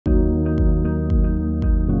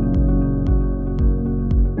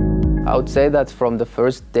I would say that from the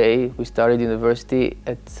first day we started university,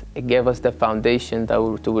 it gave us the foundation that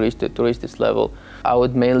to reach this level. I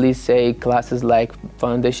would mainly say classes like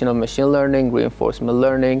Foundation of Machine Learning, Reinforcement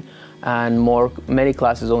Learning, and many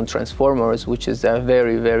classes on transformers, which is a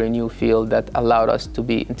very, very new field that allowed us to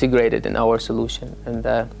be integrated in our solution and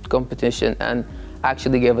the competition, and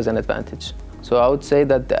actually gave us an advantage. So I would say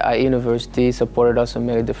that the IE University supported us on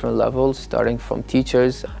many different levels, starting from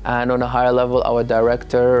teachers, and on a higher level, our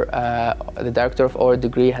director, the director of our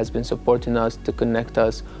degree has been supporting us to connect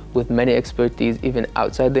us with many expertise even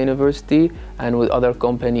outside the university and with other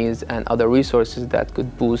companies and other resources that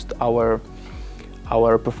could boost our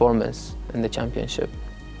performance in the championship.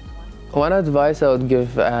 One advice I would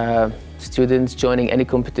give students joining any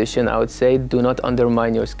competition, I would say, do not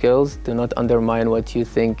undermine your skills, do not undermine what you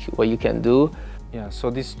think, what you can do. Yeah,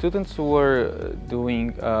 so the students who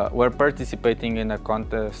were participating in a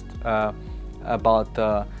contest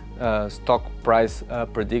about stock price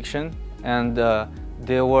prediction, and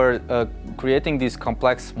they were creating these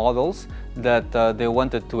complex models that they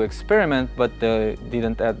wanted to experiment, but they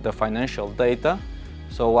didn't add the financial data.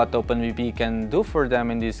 So what OpenVP can do for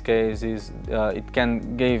them in this case is it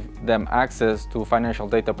can give them access to financial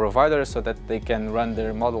data providers so that they can run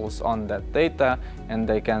their models on that data and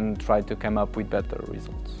they can try to come up with better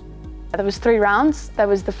results. There was 3 rounds. There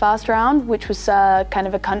was the first round, which was kind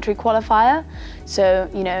of a country qualifier, so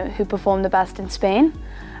who performed the best in Spain.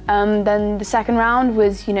 Then the second round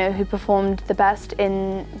was who performed the best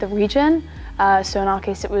in the region. So in our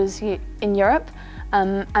case it was in Europe,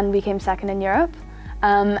 and we came second in Europe.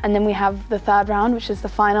 And then we have the third round, which is the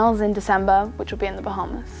finals in December, which will be in the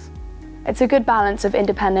Bahamas. It's a good balance of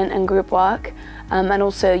independent and group work, and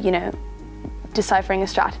also, deciphering a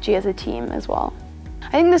strategy as a team as well. I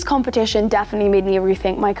think this competition definitely made me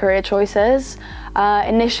rethink my career choices.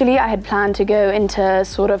 Initially, I had planned to go into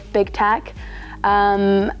sort of big tech,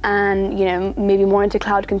 and maybe more into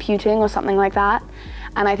cloud computing or something like that.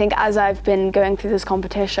 And I think as I've been going through this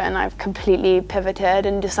competition, I've completely pivoted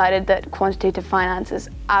and decided that quantitative finance is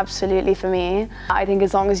absolutely for me. I think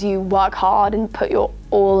as long as you work hard and put your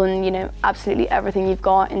all and absolutely everything you've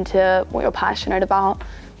got into what you're passionate about,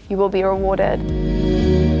 you will be rewarded.